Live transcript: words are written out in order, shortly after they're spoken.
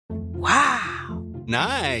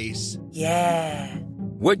Nice. Yeah.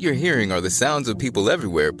 What you're hearing are the sounds of people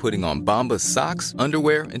everywhere putting on Bombas socks,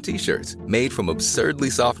 underwear, and T-shirts made from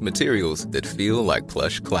absurdly soft materials that feel like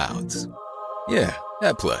plush clouds. Yeah,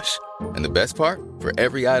 that plush. And the best part? For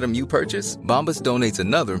every item you purchase, Bombas donates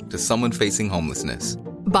another to someone facing homelessness.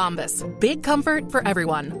 Bombas. Big comfort for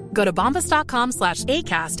everyone. Go to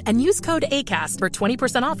bombas.com/ACAST and use code ACAST for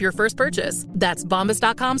 20% off your first purchase. That's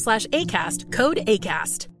bombas.com/ACAST. Code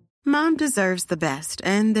ACAST. Mom deserves the best,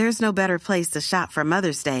 and there's no better place to shop for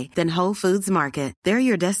Mother's Day than Whole Foods Market. They're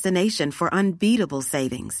your destination for unbeatable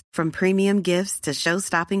savings, from premium gifts to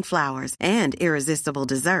show-stopping flowers and irresistible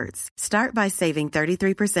desserts. Start by saving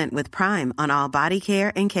 33% with Prime on all body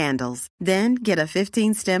care and candles. Then get a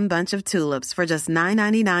 15-stem bunch of tulips for just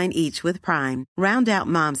 $9.99 each with Prime. Round out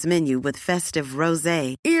Mom's menu with festive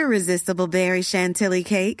rosé, irresistible berry chantilly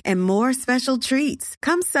cake, and more special treats.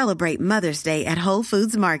 Come celebrate Mother's Day at Whole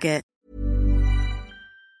Foods Market.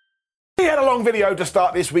 We had a long video to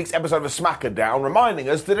start this week's episode of Smackdown reminding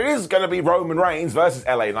us that it is going to be Roman Reigns versus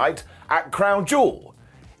LA Knight at Crown Jewel.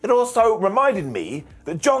 It also reminded me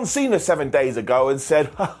that John Cena 7 days ago had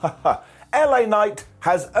said, LA Knight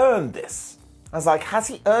has earned this. I was like, has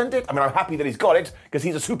he earned it? I mean, I'm happy that he's got it because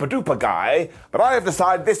he's a super duper guy, but I have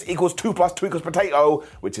decided this equals 2 + 2 = potato,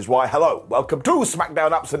 which is why, hello, welcome to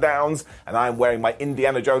Smackdown Ups and Downs, and I'm wearing my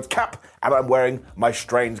Indiana Jones cap and I'm wearing my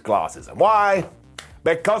strange glasses. And why?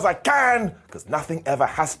 Because I can, because nothing ever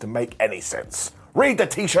has to make any sense. Read the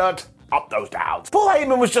t-shirt, up those downs. Paul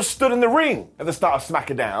Heyman was just stood in the ring at the start of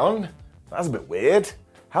Smackdown. That's a bit weird.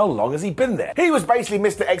 How long has he been there? He was basically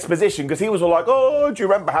Mr. Exposition because he was all like, oh, do you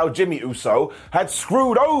remember how Jimmy Uso had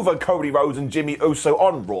screwed over Cody Rhodes and Jimmy Uso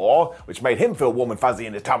on Raw, which made him feel warm and fuzzy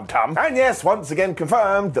in his tum-tum. And yes, once again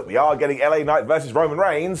confirmed that we are getting LA Knight versus Roman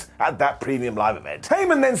Reigns at that premium live event.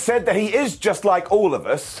 Heyman then said that he is just like all of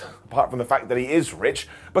us, apart from the fact that he is rich,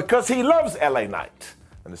 because he loves LA Knight.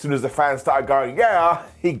 And as soon as the fans started going, yeah,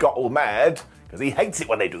 he got all mad, because he hates it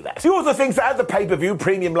when they do that. He also thinks that at the pay-per-view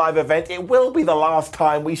premium live event, it will be the last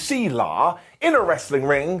time we see La in a wrestling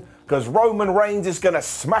ring, because Roman Reigns is going to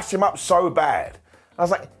smash him up so bad. I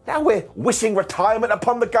was like, now we're wishing retirement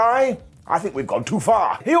upon the guy? I think we've gone too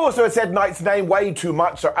far. He also had said Knight's name way too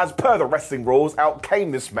much, so as per the wrestling rules, out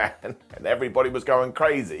came this man, and everybody was going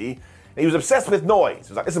crazy. He was obsessed with noise.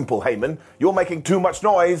 He was like, listen, Paul Heyman, you're making too much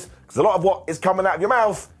noise, because a lot of what is coming out of your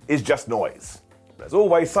mouth is just noise. As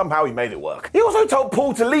always, somehow he made it work. He also told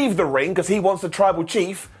Paul to leave the ring because he wants the tribal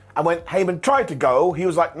chief, and when Heyman tried to go, he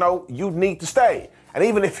was like, no, you need to stay. And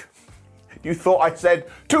even if you thought I said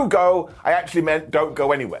to go, I actually meant don't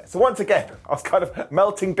go anywhere. So once again, I was kind of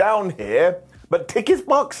melting down here, but tick his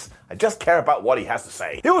box. I just care about what he has to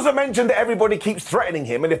say. He also mentioned that everybody keeps threatening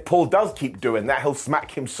him, and if Paul does keep doing that, he'll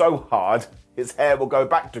smack him so hard his hair will go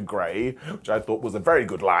back to grey, which I thought was a very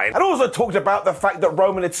good line. And also talked about the fact that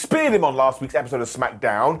Roman had speared him on last week's episode of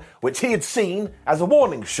Smackdown, which he had seen as a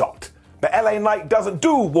warning shot. But LA Knight doesn't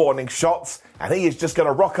do warning shots, and he is just going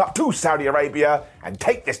to rock up to Saudi Arabia and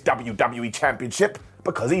take this WWE Championship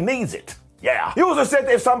because he needs it. Yeah. He also said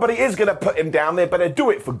that if somebody is going to put him down, they better do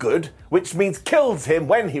it for good, which means kills him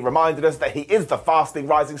when he reminded us that he is the fastest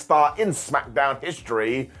rising star in SmackDown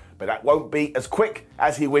history, but that won't be as quick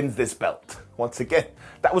as he wins this belt. Once again,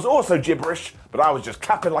 that was also gibberish, but I was just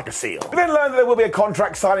clapping like a seal. We then learned that there will be a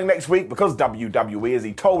contract signing next week because WWE, as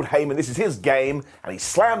he told Heyman this is his game, and he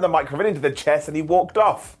slammed the microphone into the chest and he walked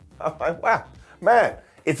off. I'm like, wow, man,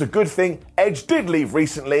 it's a good thing Edge did leave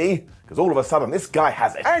recently, because all of a sudden this guy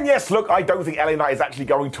has it. And yes, look, I don't think LA Knight is actually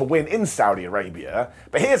going to win in Saudi Arabia,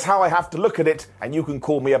 but here's how I have to look at it, and you can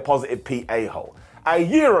call me a positive P.A.-hole. A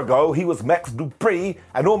year ago, he was Max Dupree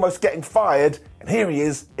and almost getting fired, and here he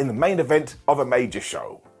is in the main event of a major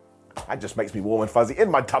show. That just makes me warm and fuzzy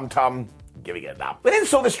in my tum-tum, giving it up. We then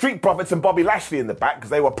saw the Street Profits and Bobby Lashley in the back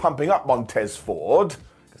because they were pumping up Montez Ford,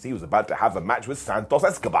 because he was about to have a match with Santos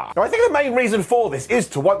Escobar. Now, I think the main reason for this is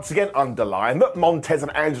to once again underline that Montez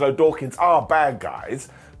and Angelo Dawkins are bad guys,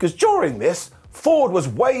 because during this, Ford was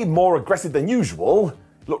way more aggressive than usual.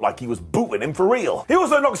 Looked like he was booting him for real. He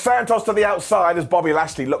also knocked Santos to the outside as Bobby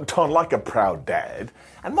Lashley looked on like a proud dad.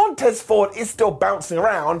 And Montez Ford is still bouncing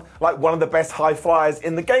around like one of the best high flyers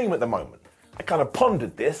in the game at the moment. I kind of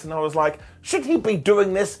pondered this and I was like, should he be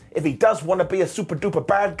doing this if he does want to be a super duper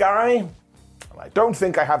bad guy? I don't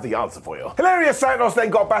think I have the answer for you. Hilarious Santos then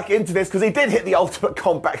got back into this because he did hit the ultimate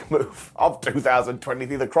comeback move of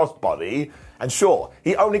 2023, the crossbody. And sure,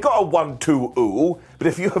 he only got a 1-2 ooh, But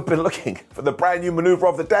if you have been looking for the brand new maneuver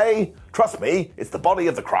of the day, trust me, it's the body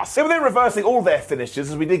of the cross. They were then reversing all their finishes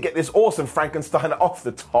as we did get this awesome Frankensteiner off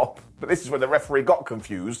the top. But this is when the referee got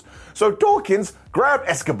confused. So Dawkins grabbed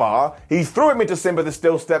Escobar, he threw him into Simba the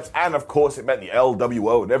Steel Steps, and of course it meant the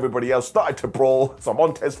LWO and everybody else started to brawl. So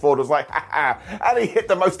Montez Ford was like, ha ha, and he hit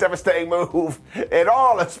the most devastating move in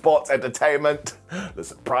all of sports entertainment, the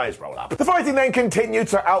surprise roll-up. The fighting then continued,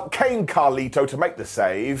 so out came Carlito to make the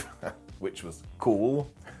save, which was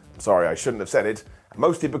cool. Sorry, I shouldn't have said it.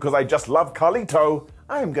 Mostly because I just love Carlito,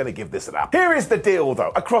 I am going to give this an up. Here is the deal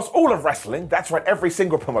though. Across all of wrestling, that's right, every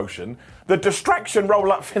single promotion, the distraction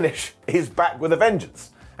roll-up finish is back with a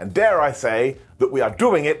vengeance. And dare I say that we are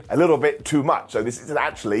doing it a little bit too much. So this isn't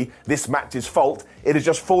actually this match's fault. It has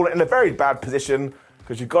just fallen in a very bad position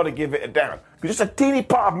because you've got to give it a down. Because just a teeny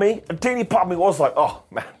part of me was like, oh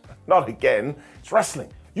man, not again. It's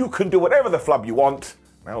wrestling. You can do whatever the flub you want.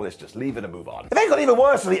 Now let's just leave it and move on. It then got even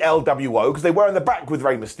worse for the LWO because they were in the back with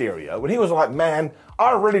Rey Mysterio when he was like, man,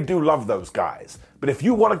 I really do love those guys. But if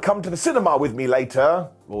you want to come to the cinema with me later,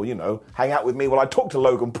 or, you know, hang out with me while I talk to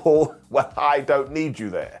Logan Paul, well, I don't need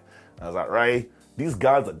you there. I was like, Ray, these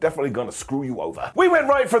guys are definitely going to screw you over. We went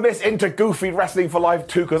right from this into Goofy Wrestling for Life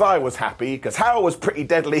 2 because I was happy, because Howard was Pretty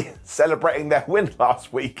Deadly celebrating their win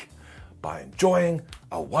last week by enjoying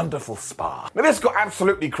a wonderful spa. Now this got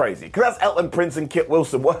absolutely crazy, because as Elton Prince and Kit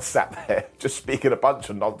Wilson were sat there just speaking a bunch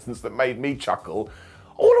of nonsense that made me chuckle,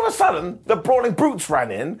 all of a sudden the Brawling Brutes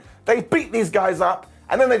ran in, they beat these guys up,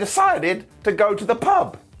 and then they decided to go to the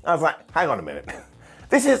pub. I was like, hang on a minute.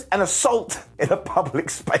 This is an assault in a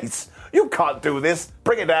public space. You can't do this.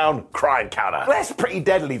 Bring it down, crime counter. That's Pretty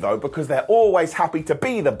Deadly though, because they're always happy to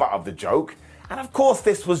be the butt of the joke. And of course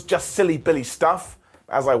this was just silly Billy stuff.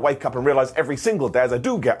 As I wake up and realize every single day as I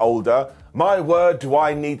do get older, my word, do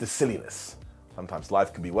I need the silliness. Sometimes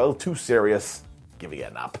life can be well too serious. Giving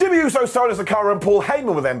it an up. Jimmy Uso, Solo Sikoa and Paul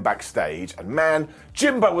Heyman were then backstage, and man,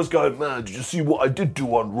 Jimbo was going, man, did you see what I did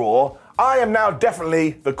do on Raw? I am now definitely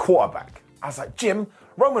the quarterback. I was like, Jim,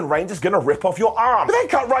 Roman Reigns is going to rip off your arm. But they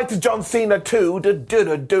cut right to John Cena too,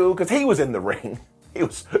 because he was in the ring. He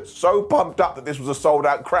was so pumped up that this was a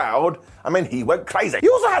sold-out crowd. I mean, he went crazy. He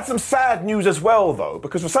also had some sad news as well, though,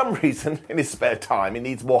 because for some reason, in his spare time, he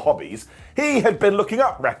needs more hobbies. He had been looking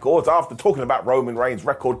up records after talking about Roman Reigns'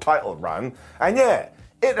 record title run. And yeah,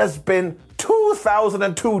 it has been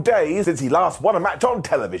 2,002 days since he last won a match on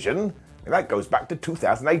television. And that goes back to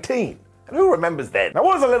 2018. And who remembers then? Now, I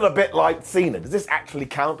was a little bit like Cena. Does this actually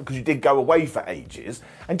count? Because you did go away for ages.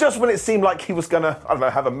 And just when it seemed like he was going to, I don't know,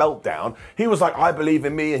 have a meltdown, he was like, I believe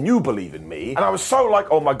in me and you believe in me. And I was so like,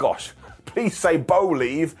 oh my gosh, please say Bo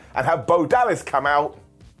leave and have Bo Dallas come out.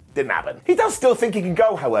 Didn't happen. He does still think he can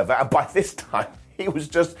go, however, and by this time, he was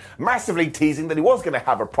just massively teasing that he was going to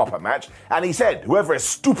have a proper match, and he said, whoever is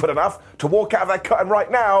stupid enough to walk out of that curtain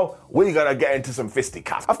right now, we're going to get into some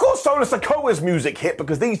fisticuffs. Of course, Solo Sikoa's music hit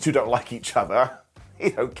because these two don't like each other. He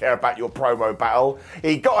don't care about your promo battle.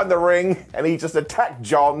 He got in the ring and he just attacked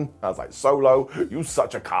John. I was like, Solo, you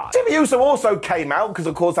such a card. Jimmy Uso also came out, because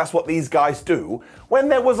of course that's what these guys do, when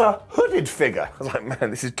there was a hooded figure. I was like, man,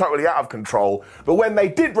 this is totally out of control. But when they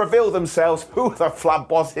did reveal themselves, who the flub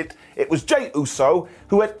was it? It was Jey Uso,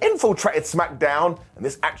 who had infiltrated Smackdown, and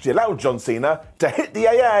this actually allowed John Cena to hit the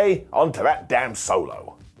AA onto that damn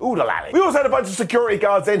Solo. Ooh-la-lally. We also had a bunch of security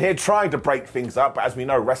guards in here trying to break things up, but as we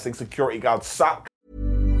know, wrestling security guards suck.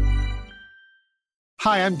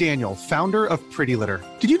 Hi, I'm Daniel, founder of Pretty Litter.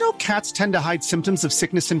 Did you know cats tend to hide symptoms of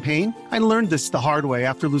sickness and pain? I learned this the hard way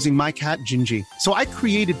after losing my cat, Gingy. So I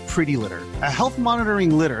created Pretty Litter, a health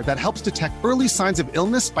monitoring litter that helps detect early signs of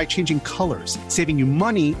illness by changing colors, saving you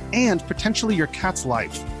money and potentially your cat's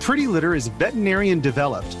life. Pretty Litter is veterinarian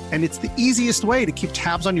developed, and it's the easiest way to keep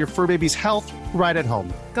tabs on your fur baby's health right at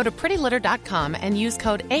home. Go to prettylitter.com and use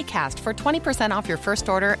code ACAST for 20% off your first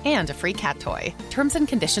order and a free cat toy. Terms and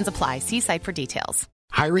conditions apply. See site for details.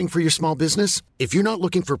 Hiring for your small business? If you're not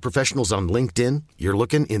looking for professionals on LinkedIn, you're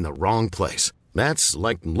looking in the wrong place. That's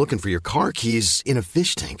like looking for your car keys in a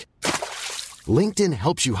fish tank. LinkedIn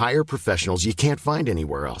helps you hire professionals you can't find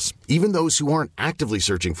anywhere else, even those who aren't actively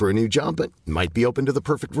searching for a new job but might be open to the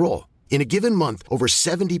perfect role. In a given month, over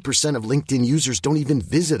 70% of LinkedIn users don't even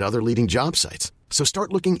visit other leading job sites. So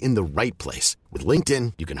start looking in the right place. With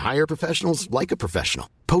LinkedIn, you can hire professionals like a professional.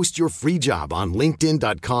 Post your free job on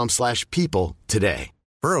linkedin.com/people today.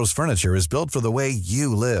 Burrow's furniture is built for the way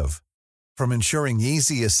you live. From ensuring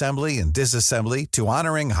easy assembly and disassembly to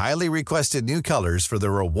honoring highly requested new colors for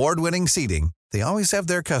their award-winning seating, they always have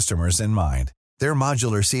their customers in mind. Their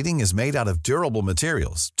modular seating is made out of durable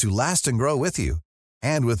materials to last and grow with you.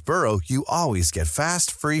 And with Burrow, you always get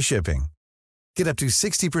fast, free shipping. Get up to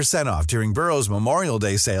 60% off during Burrow's Memorial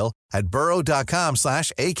Day sale at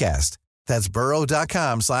burrow.com/ACAST. That's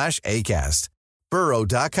burrow.com/ACAST.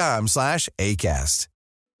 burrow.com/ACAST.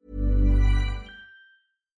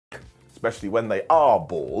 Especially when they are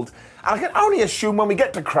bald. And I can only assume when we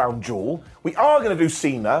get to Crown Jewel, we are going to do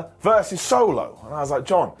Cena versus Solo. And I was like,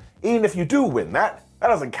 John, even if you do win that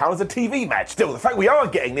doesn't count as a TV match. Still, the fact we are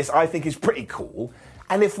getting this, I think, is pretty cool.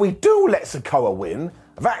 And if we do let Sikoa win,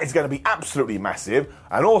 that is going to be absolutely massive.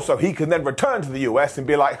 And also, he can then return to the US and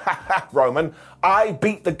be like, ha, Roman, I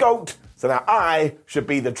beat the GOAT, so now I should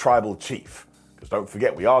be the tribal chief. Because don't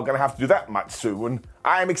forget, we are going to have to do that much soon.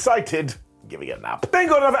 I am excited. Giving it an up. Then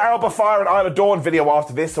got another Alba Fire and Isla Dawn video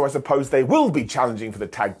after this, so I suppose they will be challenging for the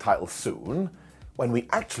tag title soon, when we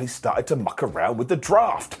actually started to muck around with the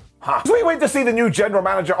draft. So we went to see the new general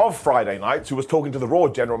manager of Friday Nights, who was talking to the Raw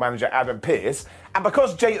general manager, Adam Pearce, and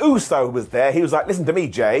because Jey Uso was there, he was like, listen to me,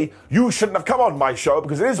 Jey, you shouldn't have come on my show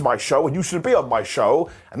because it is my show and you shouldn't be on my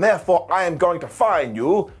show, and therefore I am going to fine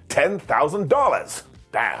you $10,000.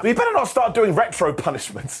 Damn. We better not start doing retro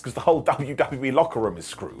punishments because the whole WWE locker room is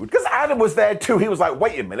screwed. Because Adam was there too, he was like,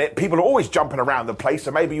 wait a minute, people are always jumping around the place,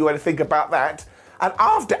 so maybe you had to think about that. And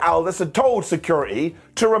after Aldous had told security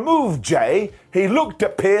to remove Jey, he looked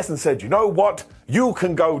at Pearce and said, you know what? You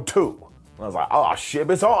can go too. And I was like, oh shit,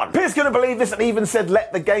 it's on. Pearce couldn't believe this and even said,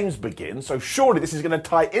 let the games begin. So surely this is going to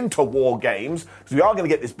tie into War Games, because we are going to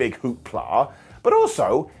get this big hoopla. But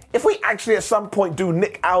also, if we actually at some point do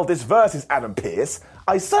Nick Aldis versus Adam Pearce,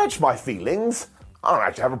 I search my feelings. I don't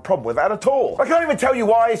actually have a problem with that at all. I can't even tell you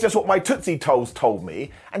why, it's just what my Tootsie Toes told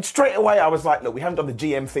me. And straight away I was like, look, we haven't done the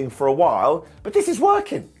GM thing for a while, but this is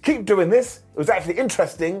working. Keep doing this. It was actually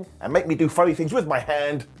interesting and make me do funny things with my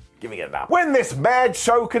hand. Giving it up. When this mad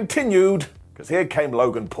show continued, because here came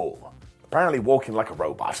Logan Paul, apparently walking like a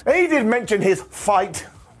robot. And he did mention his fight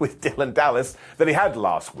with Dylan Dallas that he had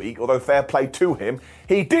last week, although fair play to him.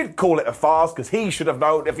 He did call it a farce because he should have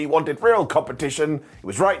known if he wanted real competition, it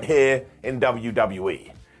was right here in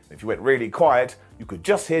WWE. If you went really quiet, you could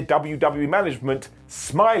just hear WWE management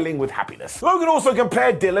smiling with happiness. Logan also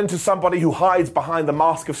compared Dylan to somebody who hides behind the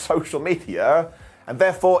mask of social media, and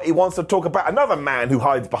therefore he wants to talk about another man who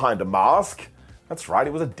hides behind a mask. That's right,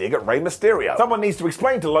 it was a dig at Rey Mysterio. Someone needs to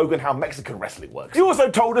explain to Logan how Mexican wrestling works. He also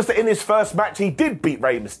told us that in his first match he did beat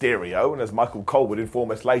Rey Mysterio, and as Michael Cole would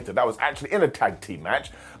inform us later, that was actually in a tag team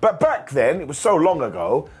match. But back then, it was so long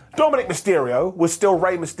ago, Dominic Mysterio was still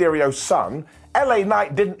Rey Mysterio's son, LA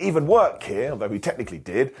Knight didn't even work here, although he technically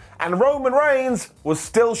did, and Roman Reigns was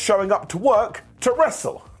still showing up to work to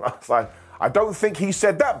wrestle. I was like, I don't think he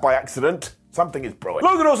said that by accident. Something is brewing.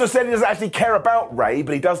 Logan also said he doesn't actually care about Rey,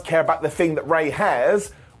 but he does care about the thing that Rey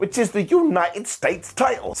has, which is the United States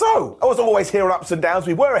title. So, I was always here on ups and downs.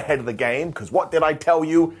 We were ahead of the game, because what did I tell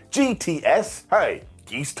you? GTS, hey,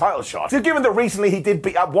 Geese title shot. So given that recently he did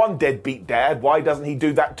beat up one deadbeat dad, why doesn't he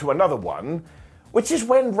do that to another one? Which is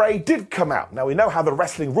when Rey did come out. Now we know how the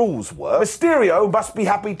wrestling rules work. Mysterio must be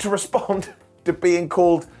happy to respond to being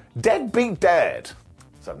called deadbeat dad.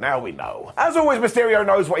 So now we know. As always, Mysterio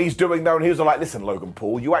knows what he's doing though, and he was like, listen, Logan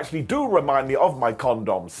Paul, you actually do remind me of my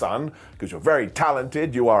condom son, because you're very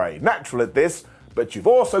talented, you are a natural at this, but you've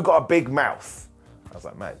also got a big mouth. I was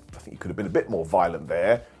like, man, I think you could have been a bit more violent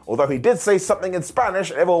there. Although he did say something in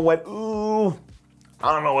Spanish, and everyone went, ooh,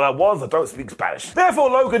 I don't know what that was, I don't speak Spanish. Therefore,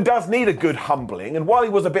 Logan does need a good humbling, and while he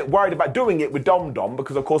was a bit worried about doing it with Dom Dom,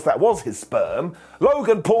 because of course that was his sperm,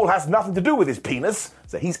 Logan Paul has nothing to do with his penis,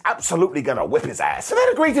 so he's absolutely gonna whip his ass. So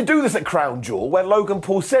they agreed to do this at Crown Jewel, where Logan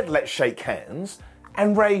Paul said, let's shake hands,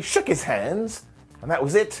 and Rey shook his hands, and that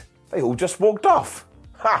was it. They all just walked off.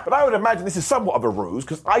 But I would imagine this is somewhat of a ruse,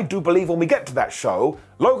 because I do believe when we get to that show,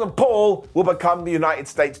 Logan Paul will become the United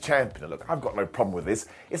States champion. Look, I've got no problem with this.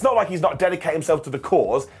 It's not like he's not dedicating himself to the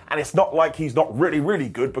cause, and it's not like he's not really, really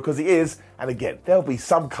good, because he is. And again, there'll be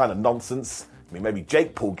some kind of nonsense. I mean, maybe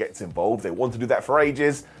Jake Paul gets involved. They want to do that for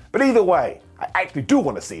ages. But either way, I actually do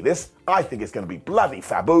want to see this. I think it's going to be bloody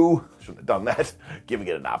faboo. Shouldn't have done that. Giving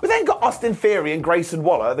it an up. We then got Austin Theory and Grayson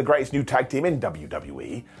Waller, the greatest new tag team in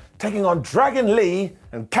WWE, taking on Dragon Lee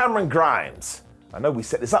and Cameron Grimes. I know we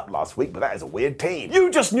set this up last week, but that is a weird team.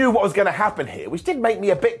 You just knew what was going to happen here, which did make me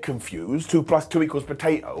a bit confused, 2 + 2 =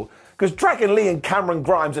 potato, because Dragon Lee and Cameron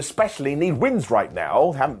Grimes especially need wins right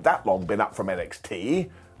now. Haven't that long been up from NXT.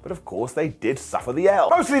 But of course, they did suffer the L.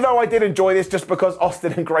 Mostly, though, I did enjoy this just because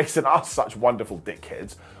Austin and Grayson are such wonderful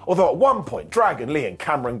dickheads. Although at one point, Dragon Lee and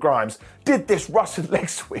Cameron Grimes did this Russian leg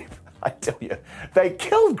sweep. I tell you, they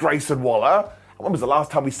killed Grayson Waller. When was the last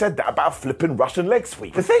time we said that about a flipping Russian leg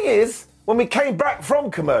sweep? The thing is, when we came back from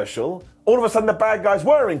commercial, all of a sudden the bad guys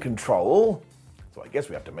were in control. So I guess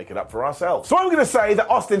we have to make it up for ourselves. So I'm going to say that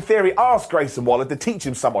Austin Theory asked Grayson Waller to teach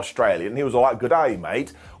him some Australian. He was all like, good day,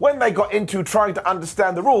 mate, when they got into trying to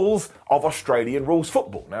understand the rules of Australian rules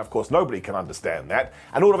football. Now, of course, nobody can understand that.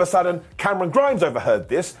 And all of a sudden, Cameron Grimes overheard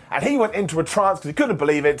this, and he went into a trance because he couldn't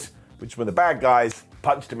believe it, which when the bad guys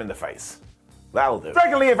punched him in the face. That'll do.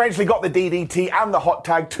 Dragon Lee eventually got the DDT and the hot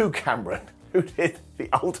tag to Cameron, who did the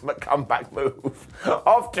ultimate comeback move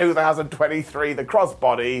of 2023, the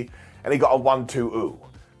crossbody, and he got a 1-2-ooh.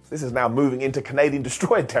 This is now moving into Canadian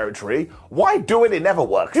Destroyer territory. Why do it? It never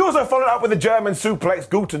works. He also followed up with a German suplex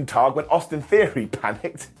Guten Tag when Austin Theory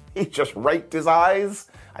panicked. He just raked his eyes.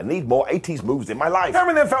 I need more 80s moves in my life.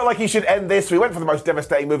 Cameron then felt like he should end this, so he went for the most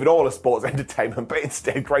devastating move in all of sports entertainment, but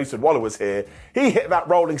instead Grayson Waller was here. He hit that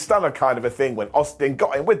rolling stunner kind of a thing when Austin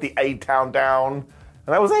got him with the A-Town down,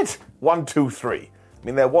 and that was it. 1, 2, 3. I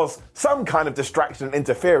mean, there was some kind of distraction and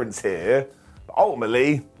interference here, but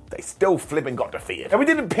ultimately, they still flipping got defeated. And we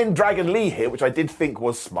didn't pin Dragon Lee here, which I did think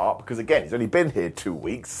was smart, because again, he's only been here 2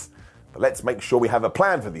 weeks. But let's make sure we have a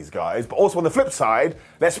plan for these guys. But also on the flip side,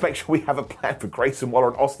 let's make sure we have a plan for Grayson Waller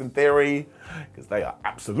and Austin Theory, because they are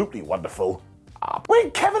absolutely wonderful.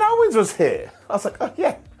 Wait, Kevin Owens was here. I was like, oh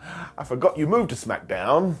yeah, I forgot you moved to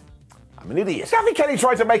Smackdown. I'm an idiot. Kathy Kelly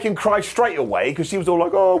tried to make him cry straight away, because she was all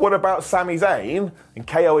like, oh, what about Sami Zayn? And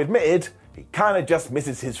KO admitted he kind of just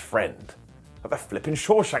misses his friend. Like the flipping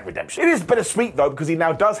Shawshank Redemption. It is bittersweet though, because he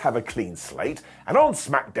now does have a clean slate, and on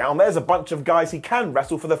SmackDown there's a bunch of guys he can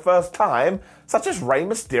wrestle for the first time, such as Rey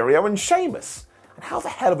Mysterio and Sheamus. And how the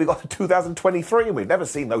hell have we got to 2023 and we've never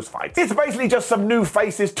seen those fights? It's basically just some new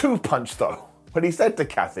faces to punch though. When he said to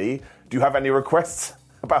Kathy, do you have any requests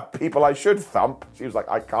about people I should thump? She was like,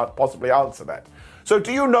 I can't possibly answer that. So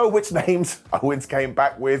do you know which names Owens came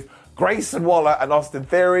back with? Grayson Waller and Austin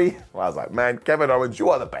Theory. Well, I was like, man, Kevin Owens, you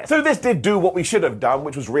are the best. So this did do what we should have done,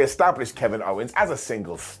 which was re-establish Kevin Owens as a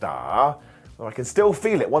single star. Though I can still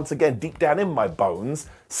feel it once again deep down in my bones.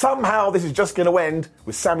 Somehow this is just going to end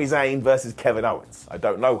with Sami Zayn versus Kevin Owens. I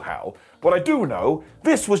don't know how. But I do know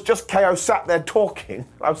this was just KO sat there talking.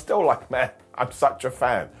 I'm still like, man, I'm such a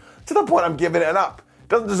fan. To the point I'm giving it an up.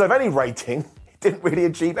 Doesn't deserve any rating. Didn't really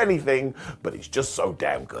achieve anything, but it's just so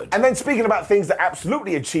damn good. And then speaking about things that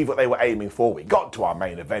absolutely achieved what they were aiming for, we got to our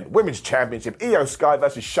main event, Women's Championship, Io Sky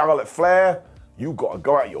versus Charlotte Flair. You gotta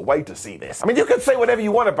go out your way to see this. I mean, you could say whatever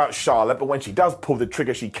you want about Charlotte, but when she does pull the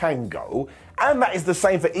trigger, she can go. And that is the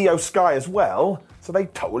same for Io Sky as well. So they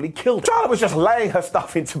totally killed her. Charlotte was just laying her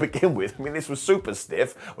stuff in to begin with. I mean, this was super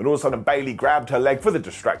stiff when all of a sudden Bayley grabbed her leg for the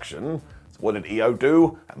distraction. So what did Io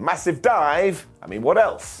do? A massive dive. I mean, what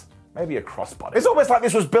else? Maybe a crossbody. It's almost like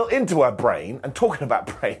this was built into her brain. And talking about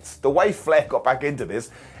brains, the way Flair got back into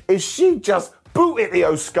this is she just booted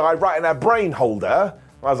Io Sky right in her brain holder.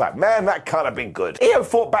 I was like, man, that can't have been good. Io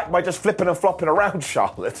fought back by just flipping and flopping around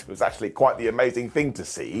Charlotte. It was actually quite the amazing thing to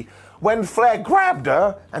see when Flair grabbed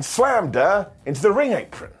her and slammed her into the ring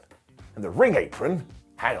apron. And the ring apron,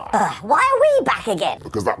 hang on. Why are we back again?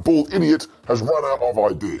 Because that bald idiot has run out of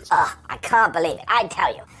ideas. I can't believe it. I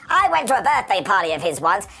tell you, I went to a birthday party of his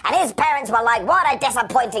once, and his parents were like, what a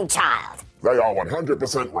disappointing child. They are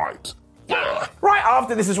 100% right. Yeah. Right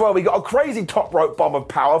after this as well, we got a crazy top rope bomb of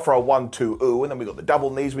power for a 1-2-ooh, and then we got the double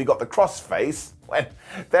knees, we got the crossface, when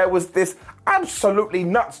there was this absolutely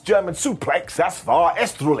nuts German suplex. Das war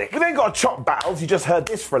Estrulik. We then got a chop battles. You just heard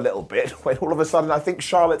this for a little bit, when all of a sudden I think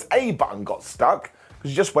Charlotte's A button got stuck.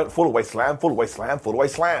 She just went full away slam, full away slam, full away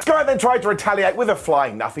slam. Sky then tried to retaliate with a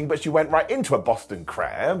flying nothing, but she went right into a Boston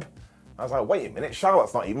Crab. I was like, wait a minute,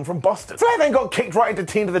 Charlotte's not even from Boston. Flair then got kicked right into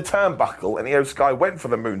Tina the turnbuckle, and Io Sky went for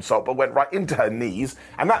the moonsault, but went right into her knees,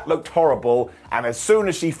 and that looked horrible. And as soon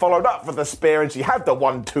as she followed up for the spear and she had the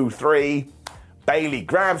 1-2-3, Bayley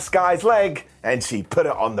grabbed Sky's leg and she put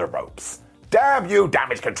it on the ropes. Damn you,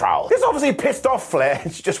 Damage Control. This obviously pissed off Flair,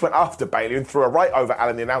 and she just went after Bayley and threw her right over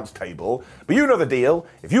Alan the announce table. But you know the deal.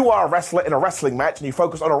 If you are a wrestler in a wrestling match and you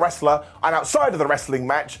focus on a wrestler, and outside of the wrestling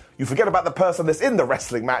match, you forget about the person that's in the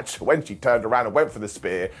wrestling match. When she turned around and went for the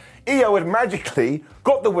spear, Io had magically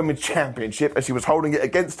got the Women's Championship as she was holding it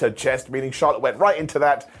against her chest, meaning Charlotte went right into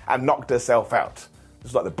that and knocked herself out.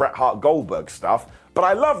 It's like the Bret Hart Goldberg stuff. But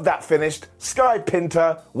I loved that finished. Sky pinned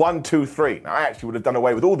her 1-2-3. Now, I actually would have done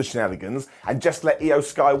away with all the shenanigans and just let Io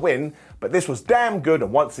Sky win, but this was damn good,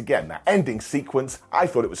 and once again, that ending sequence, I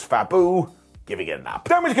thought it was faboo, giving it an up.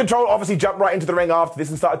 Damage Control obviously jumped right into the ring after this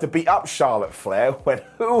and started to beat up Charlotte Flair when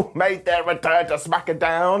who made their return to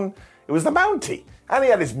Smackdown? It was the Mountie. And he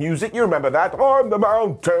had his music, you remember that? I'm the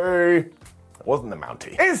Mountie. It wasn't the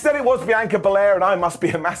Mountie. Instead, it was Bianca Belair, and I must be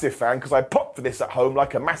a massive fan because I popped for this at home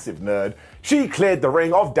like a massive nerd. She cleared the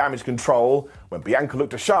ring of Damage Control when Bianca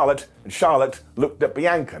looked at Charlotte, and Charlotte looked at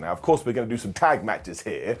Bianca. Now, of course, we're going to do some tag matches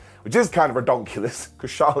here, which is kind of redonkulous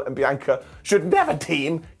because Charlotte and Bianca should never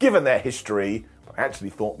team, given their history. I actually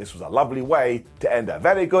thought this was a lovely way to end a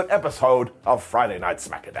very good episode of Friday Night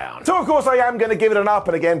Smackdown. So, of course, I am going to give it an up,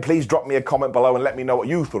 and again, please drop me a comment below and let me know what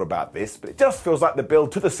you thought about this, but it just feels like the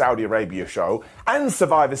build to the Saudi Arabia show and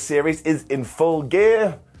Survivor Series is in full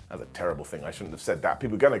gear. That's a terrible thing, I shouldn't have said that.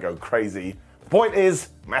 People are going to go crazy. The point is,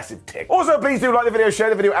 massive tick. Also, please do like the video, share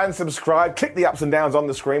the video, and subscribe. Click the ups and downs on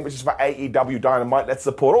the screen, which is for AEW Dynamite. Let's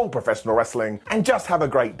support all professional wrestling, and just have a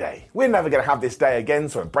great day. We're never going to have this day again,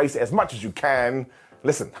 so embrace it as much as you can.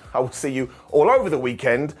 Listen, I will see you all over the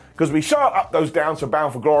weekend, because we shall up those downs for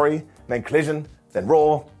Bound for Glory, then Collision, then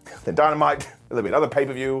Raw, then Dynamite, there'll be another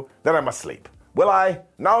pay-per-view, then I must sleep. Will I?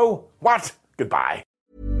 No? What? Goodbye.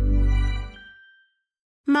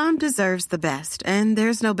 Mom deserves the best, and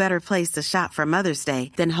there's no better place to shop for Mother's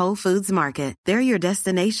Day than Whole Foods Market. They're your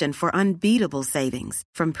destination for unbeatable savings,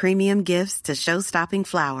 from premium gifts to show-stopping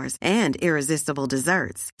flowers and irresistible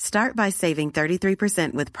desserts. Start by saving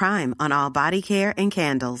 33% with Prime on all body care and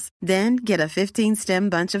candles. Then get a 15-stem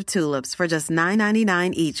bunch of tulips for just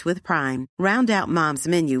 $9.99 each with Prime. Round out Mom's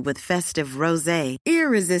menu with festive rosé,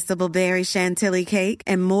 irresistible berry chantilly cake,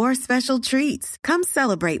 and more special treats. Come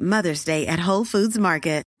celebrate Mother's Day at Whole Foods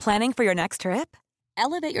Market. Planning for your next trip?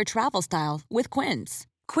 Elevate your travel style with Quince.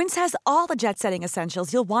 Quince has all the jet-setting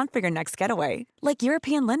essentials you'll want for your next getaway, like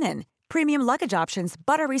European linen, premium luggage options,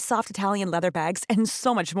 buttery soft Italian leather bags, and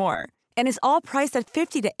so much more. And is all priced at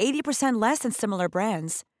 50 to 80% less than similar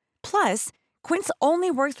brands. Plus, Quince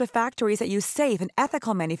only works with factories that use safe and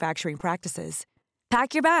ethical manufacturing practices.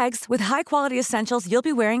 Pack your bags with high-quality essentials you'll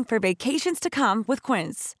be wearing for vacations to come with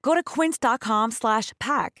Quince. Go to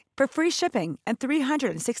quince.com/pack for free shipping and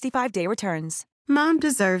 365-day returns. Mom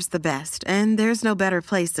deserves the best, and there's no better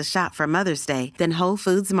place to shop for Mother's Day than Whole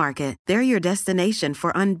Foods Market. They're your destination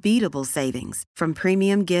for unbeatable savings, from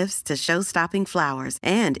premium gifts to show-stopping flowers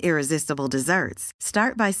and irresistible desserts.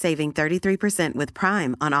 Start by saving 33% with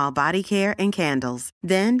Prime on all body care and candles.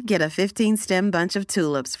 Then get a 15-stem bunch of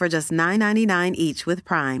tulips for just $9.99 each with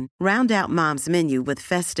Prime. Round out Mom's menu with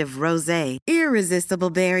festive rosé, irresistible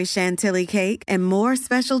berry chantilly cake, and more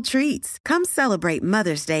special treats. Come celebrate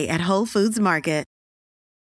Mother's Day at Whole Foods Market.